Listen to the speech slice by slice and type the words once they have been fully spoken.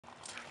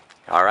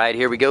All right,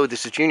 here we go.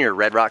 This is Junior,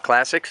 Red Rock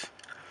Classics,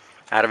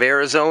 out of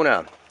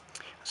Arizona.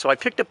 So I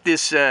picked up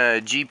this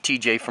Jeep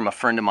TJ from a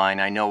friend of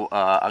mine. I know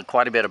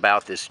quite a bit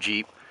about this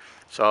Jeep.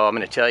 So I'm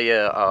going to tell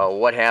you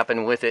what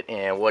happened with it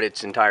and what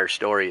its entire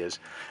story is.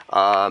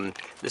 The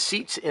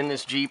seats in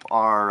this Jeep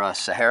are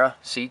Sahara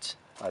seats.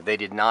 They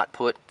did not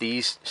put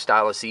these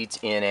style of seats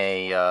in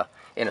a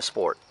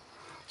Sport.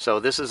 So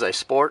this is a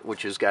Sport,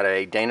 which has got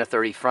a Dana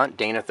 30 front,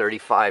 Dana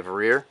 35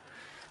 rear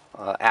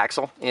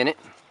axle in it.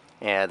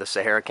 And the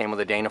Sahara came with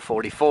a Dana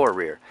 44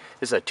 rear.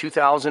 This is a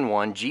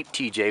 2001 Jeep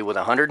TJ with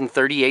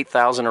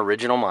 138,000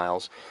 original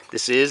miles.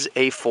 This is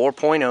a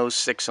 4.0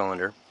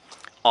 six-cylinder,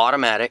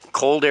 automatic,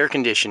 cold air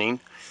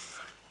conditioning.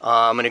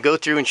 I'm going to go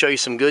through and show you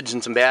some goods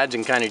and some bads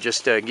and kind of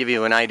just give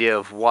you an idea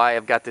of why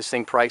I've got this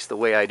thing priced the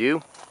way I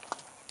do.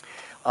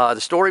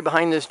 The story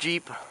behind this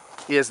Jeep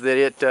is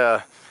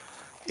that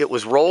it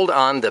was rolled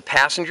on the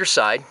passenger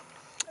side.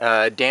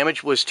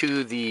 Damage was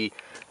to the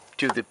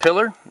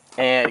pillar,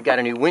 and it got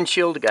a new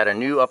windshield, got a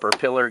new upper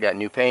pillar, got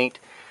new paint.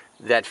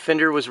 That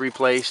fender was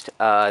replaced.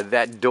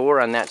 That door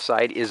on that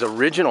side is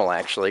original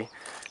actually,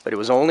 but it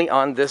was only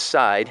on this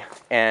side,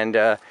 and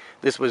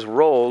this was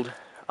rolled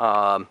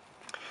off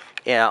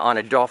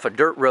a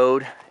dirt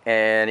road,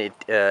 and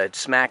it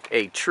smacked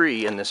a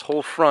tree in this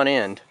whole front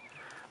end,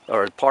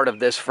 or part of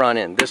this front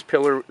end. This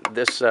pillar,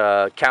 this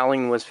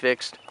cowling was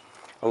fixed.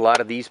 A lot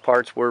of these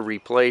parts were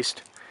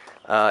replaced.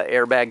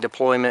 Airbag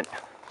deployment.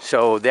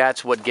 So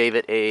that's what gave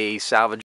it a salvage